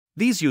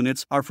These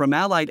units are from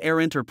Allied Air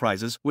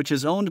Enterprises, which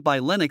is owned by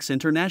Lennox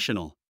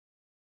International.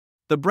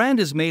 The brand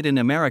is made in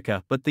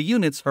America, but the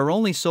units are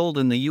only sold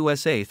in the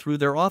USA through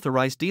their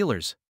authorized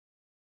dealers.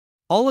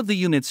 All of the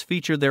units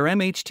feature their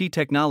MHT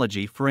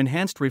technology for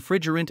enhanced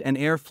refrigerant and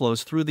air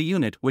flows through the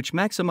unit, which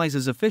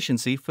maximizes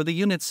efficiency for the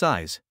unit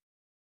size.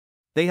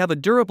 They have a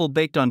durable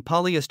baked-on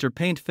polyester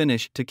paint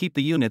finish to keep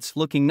the units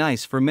looking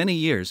nice for many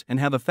years and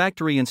have a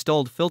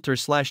factory-installed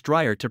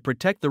filter/dryer to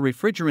protect the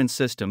refrigerant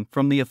system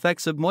from the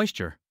effects of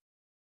moisture.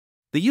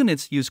 The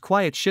units use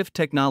quiet shift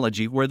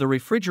technology where the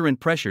refrigerant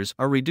pressures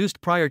are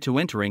reduced prior to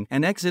entering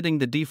and exiting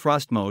the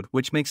defrost mode,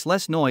 which makes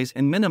less noise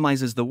and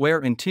minimizes the wear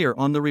and tear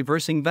on the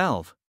reversing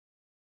valve.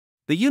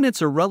 The units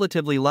are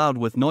relatively loud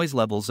with noise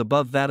levels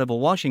above that of a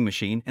washing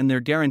machine, and their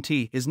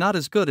guarantee is not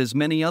as good as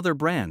many other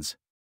brands.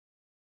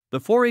 The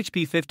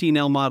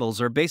 4HP15L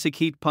models are basic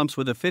heat pumps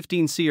with a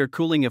 15 SEER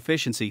cooling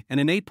efficiency and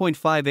an 8.5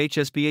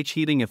 HSPH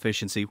heating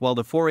efficiency, while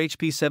the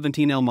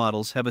 4HP17L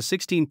models have a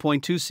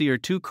 16.2 SEER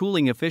 2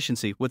 cooling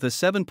efficiency with a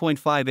 7.5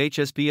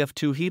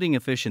 HSPF2 heating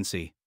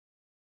efficiency.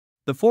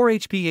 The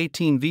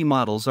 4HP18V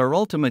models are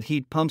ultimate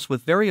heat pumps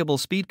with variable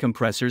speed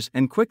compressors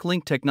and quick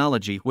link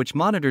technology, which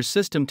monitors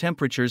system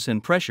temperatures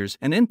and pressures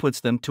and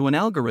inputs them to an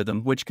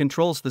algorithm which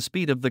controls the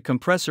speed of the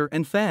compressor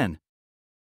and fan.